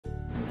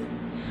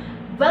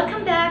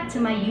Welcome back to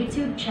my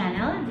YouTube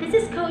channel. This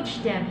is Coach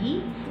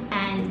Debbie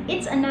and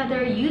it's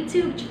another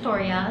YouTube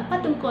tutorial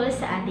patungkol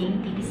sa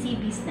ating TPC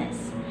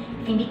business.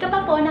 If hindi ka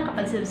pa po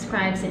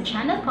nakapag-subscribe sa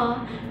channel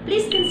ko,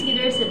 please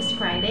consider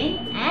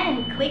subscribing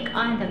and click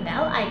on the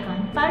bell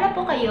icon para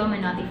po kayo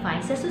ma-notify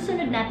sa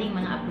susunod nating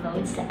mga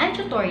uploads and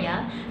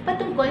tutorial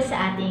patungkol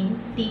sa ating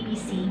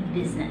TPC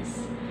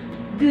business.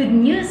 Good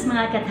news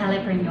mga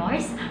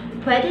ka-telepreneurs!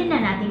 Pwede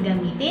na natin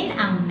gamitin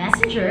ang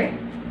Messenger,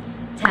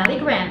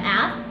 Telegram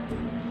app,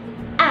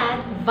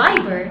 at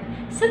VIBER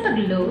sa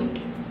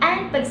pag-load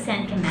and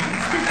pag-send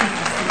commands to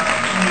TPC.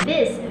 In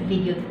this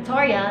video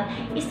tutorial,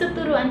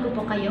 tuturuan ko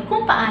po kayo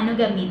kung paano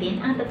gamitin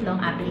ang tatlong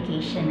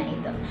application na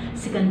ito.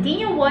 So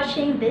continue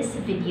watching this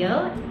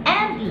video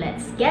and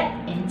let's get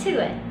into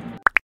it.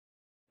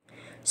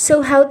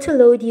 So how to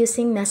load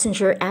using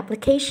Messenger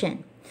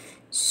application?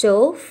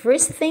 So,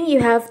 first thing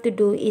you have to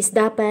do is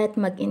dapat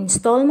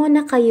mag-install mo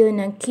na kayo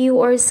ng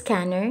QR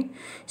scanner.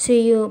 So,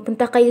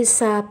 punta kayo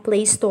sa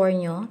Play Store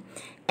nyo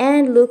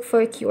and look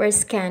for QR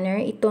scanner.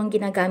 Ito ang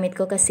ginagamit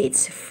ko kasi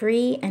it's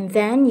free. And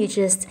then, you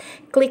just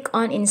click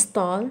on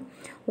install.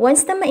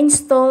 Once na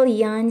ma-install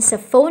yan sa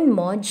phone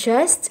mo,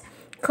 just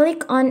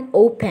click on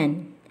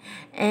open.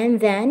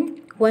 And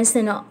then, once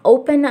na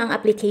na-open na ang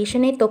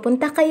application na ito,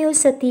 punta kayo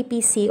sa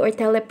TPC or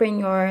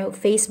Telepreneur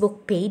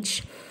Facebook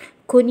page.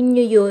 Kunin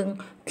nyo yung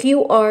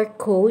QR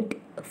code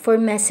for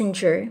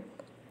Messenger.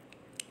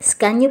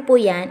 Scan nyo po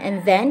yan.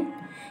 And then,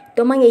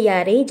 ito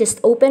mangyayari,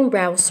 just open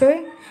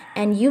browser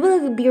and you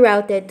will be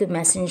routed to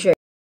Messenger.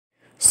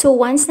 So,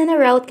 once na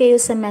na-route kayo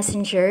sa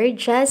Messenger,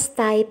 just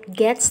type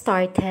get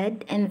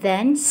started and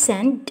then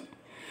send.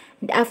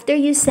 And after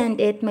you send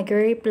it,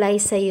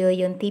 mag-reply sa'yo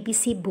yung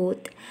TPC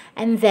bot.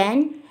 And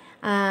then,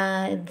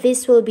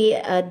 this will be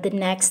the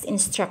next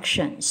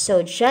instruction.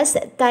 So just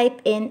type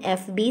in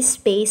FB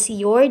space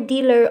your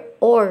dealer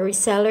or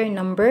reseller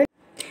number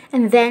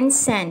and then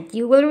send.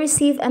 You will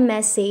receive a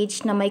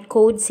message na may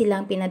code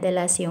silang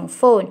pinadala sa iyong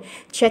phone.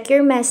 Check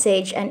your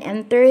message and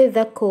enter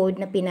the code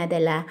na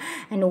pinadala.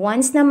 And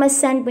once na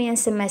ma-send mo yan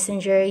sa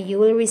Messenger,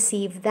 you will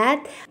receive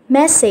that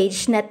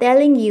message na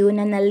telling you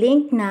na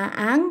na-link na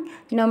ang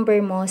number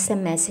mo sa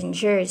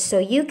Messenger. So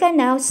you can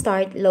now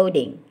start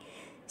loading.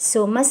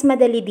 So, mas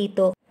madali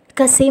dito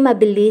kasi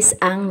mabilis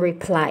ang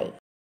reply.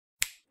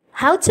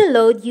 How to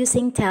load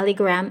using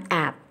Telegram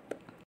app.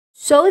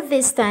 So,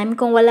 this time,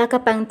 kung wala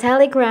ka pang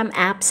Telegram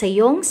app sa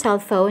iyong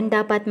cellphone,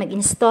 dapat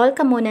mag-install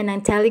ka muna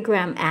ng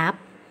Telegram app.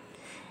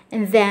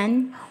 And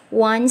then,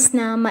 once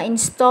na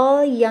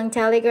ma-install yung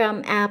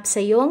Telegram app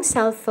sa iyong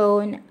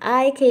cellphone,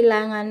 ay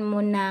kailangan mo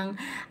nang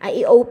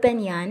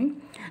i-open yan.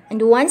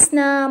 And once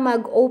na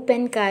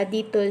mag-open ka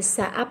dito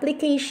sa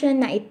application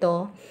na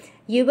ito,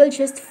 you will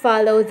just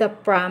follow the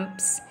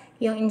prompts,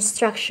 yung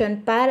instruction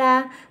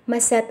para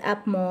ma-set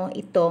up mo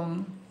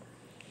itong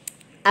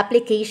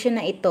application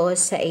na ito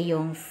sa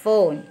iyong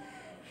phone.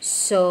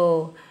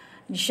 So,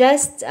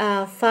 just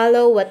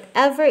follow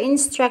whatever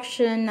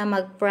instruction na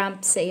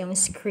mag-prompt sa iyong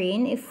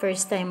screen if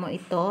first time mo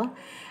ito.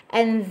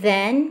 And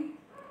then,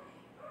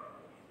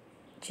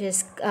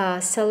 just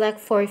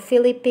select for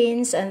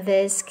Philippines on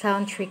this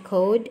country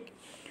code.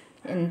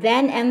 And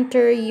then,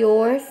 enter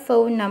your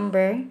phone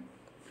number.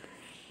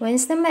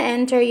 Once na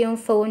ma-enter yung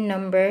phone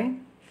number,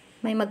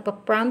 may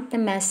magpa-prompt na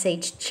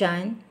message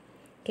dyan.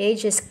 Okay,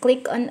 just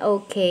click on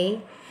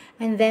OK.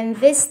 And then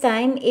this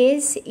time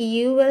is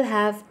you will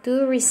have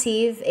to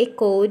receive a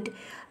code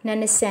na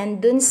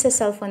nasend dun sa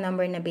cellphone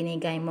number na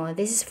binigay mo.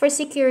 This is for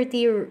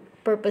security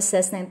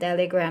purposes ng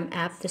Telegram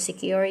app to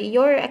secure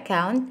your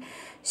account.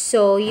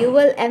 So, you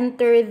will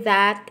enter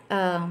that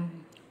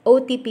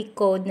OTP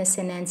code na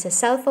sinend sa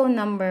cellphone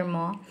number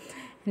mo.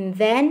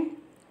 And then,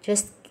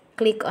 just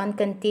click on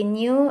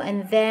continue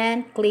and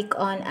then click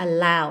on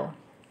allow.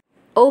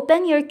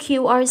 Open your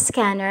QR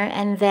scanner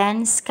and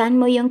then scan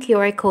mo yung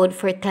QR code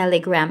for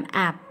Telegram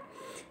app.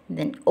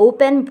 Then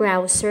open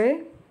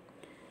browser.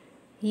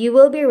 You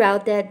will be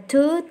routed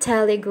to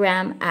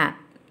Telegram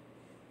app.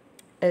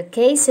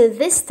 Okay, so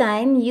this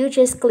time you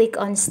just click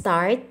on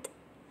start.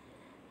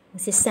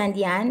 Send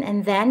yan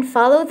and then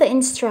follow the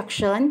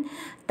instruction.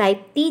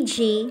 Type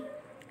TG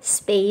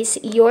space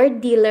your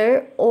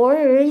dealer or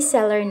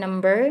reseller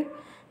number.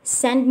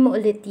 Send mo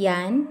ulit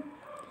yan.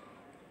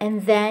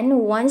 And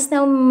then, once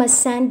na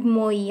ma-send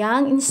mo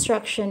yung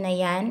instruction na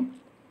yan,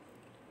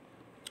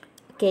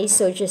 okay,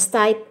 so just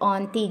type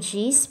on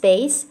TG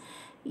space,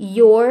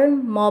 your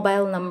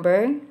mobile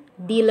number,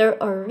 dealer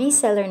or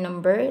reseller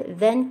number,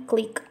 then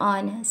click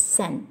on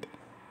send.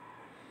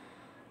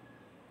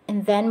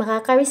 And then,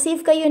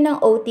 makaka-receive kayo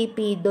ng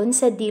OTP dun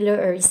sa dealer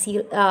or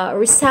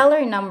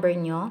reseller number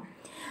nyo.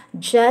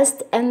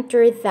 Just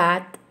enter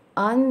that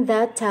on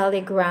the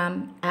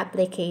Telegram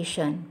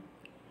application.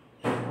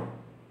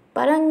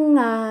 Parang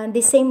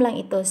the same lang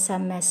ito sa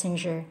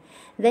Messenger.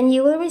 Then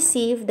you will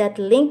receive that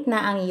link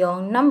na ang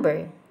iyong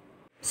number.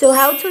 So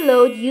how to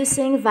load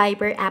using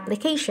VIBER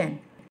application?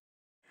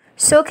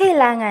 So,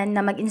 kailangan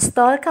na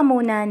mag-install ka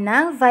muna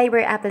ng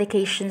VIBER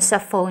application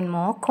sa phone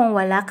mo kung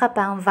wala ka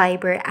pang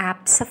VIBER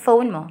app sa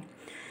phone mo.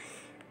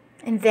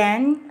 And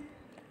then,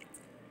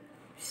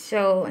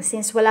 so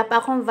since wala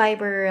pa akong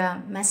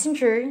Viber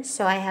Messenger,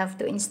 so I have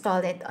to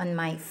install it on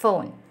my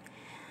phone.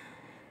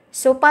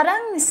 So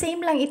parang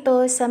same lang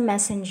ito sa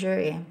Messenger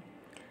eh.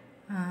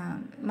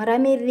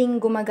 Marami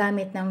ring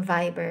gumagamit ng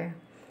Viber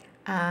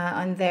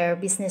on their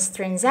business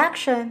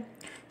transaction.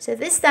 So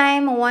this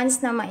time,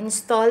 once na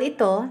ma-install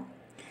ito,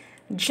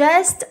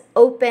 just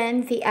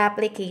open the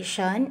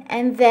application,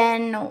 and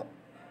then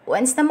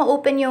once na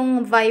ma-open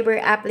yung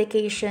Viber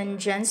application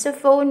dyan sa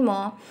phone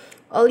mo,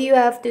 all you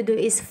have to do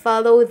is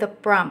follow the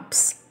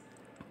prompts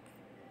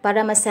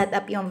para ma-set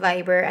up yung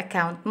Viber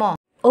account mo.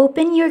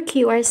 Open your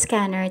QR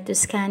scanner to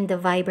scan the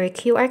Viber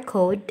QR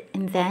code,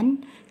 and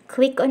then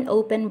click on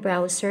Open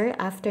Browser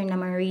after na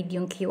ma-read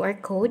yung QR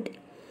code.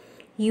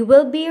 You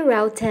will be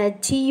routed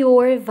to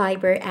your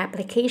Viber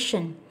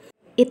application.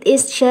 It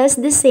is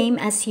just the same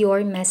as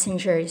your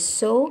Messenger,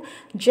 so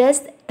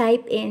just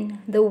type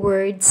in the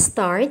word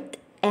start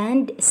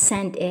and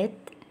send it.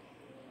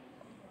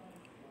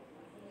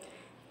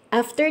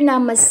 After na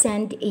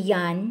ma-send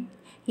iyan,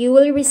 you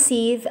will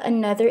receive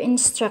another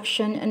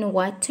instruction on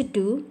what to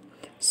do.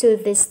 So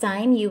this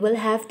time, you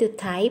will have to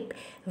type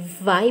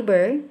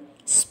Viber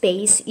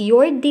space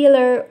your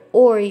dealer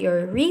or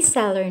your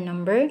reseller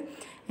number,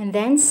 and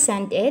then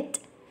send it.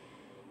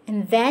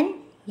 And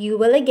then you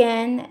will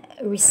again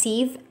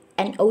receive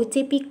an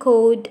OTP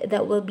code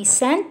that will be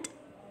sent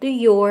to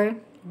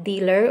your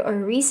dealer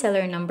or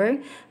reseller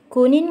number.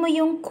 Kunin mo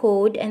yung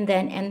code and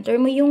then enter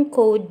mo yung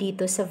code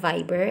dito sa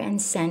Viber and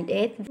send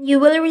it.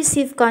 You will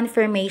receive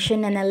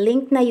confirmation na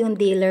na-link na yung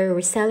dealer or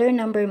reseller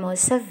number mo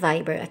sa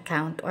Viber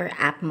account or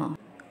app mo.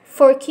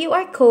 For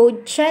QR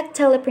code, check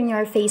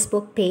Telepreneur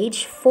Facebook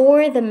page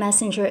for the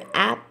Messenger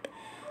app,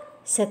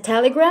 sa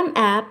Telegram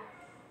app,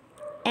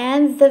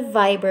 and the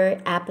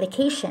Viber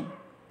application.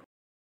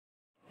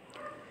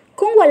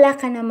 Kung wala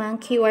ka namang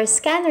QR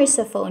scanner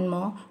sa phone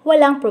mo,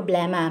 walang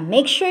problema.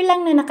 Make sure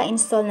lang na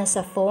naka-install na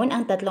sa phone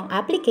ang tatlong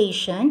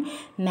application,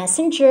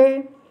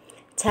 Messenger,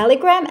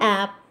 Telegram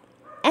app,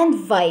 and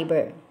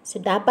Viber.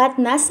 So, dapat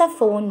nasa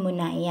phone mo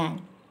na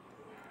yan.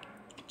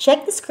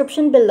 Check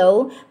description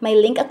below, may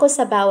link ako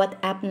sa bawat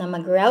app na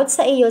mag-route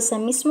sa iyo sa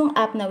mismong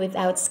app na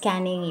without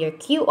scanning your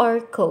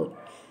QR code.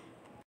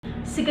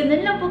 So,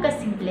 ganun lang po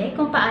kasimple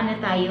kung paano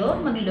tayo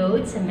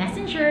mag-load sa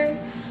Messenger,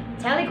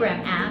 Telegram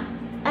app,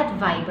 at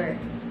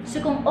Viber. So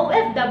kung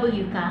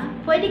OFW ka,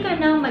 pwede ka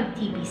nang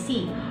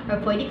mag-TPC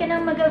or pwede ka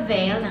nang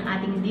mag-avail ng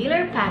ating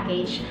dealer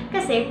package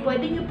kasi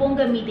pwede nyo pong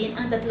gamitin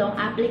ang tatlong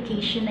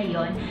application na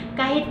yon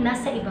kahit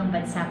nasa ibang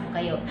bansa po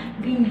kayo.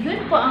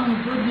 Yun po ang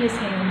good news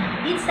ngayon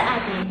natin sa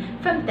atin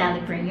from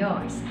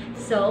Telepreneurs.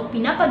 So,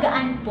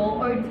 pinapagaan po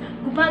or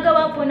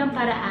gumagawa po ng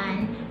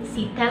paraan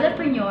si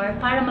Telepreneur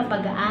para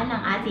mapagaan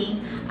ang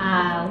ating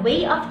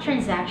way of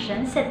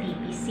transaction sa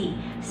TPC.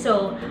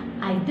 So,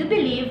 I do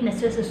believe na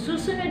sa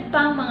susunod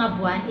pang mga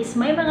buwan is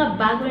may mga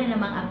bago na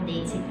namang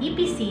update si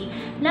TPC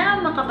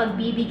na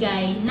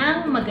makapagbibigay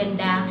ng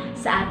maganda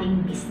sa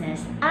ating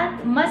business at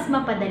mas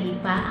mapadali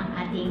pa ang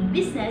ating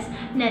business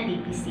na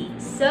TPC.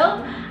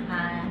 So,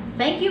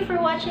 thank you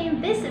for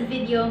watching this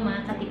video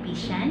mga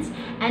katipicians,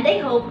 and I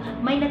hope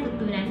may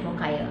natutunan po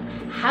kayo.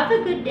 Have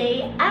a good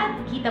day at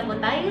kita po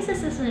tayo sa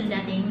susunod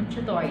nating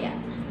tutorial.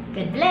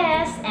 God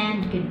bless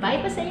and goodbye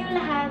po sa inyong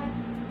lahat!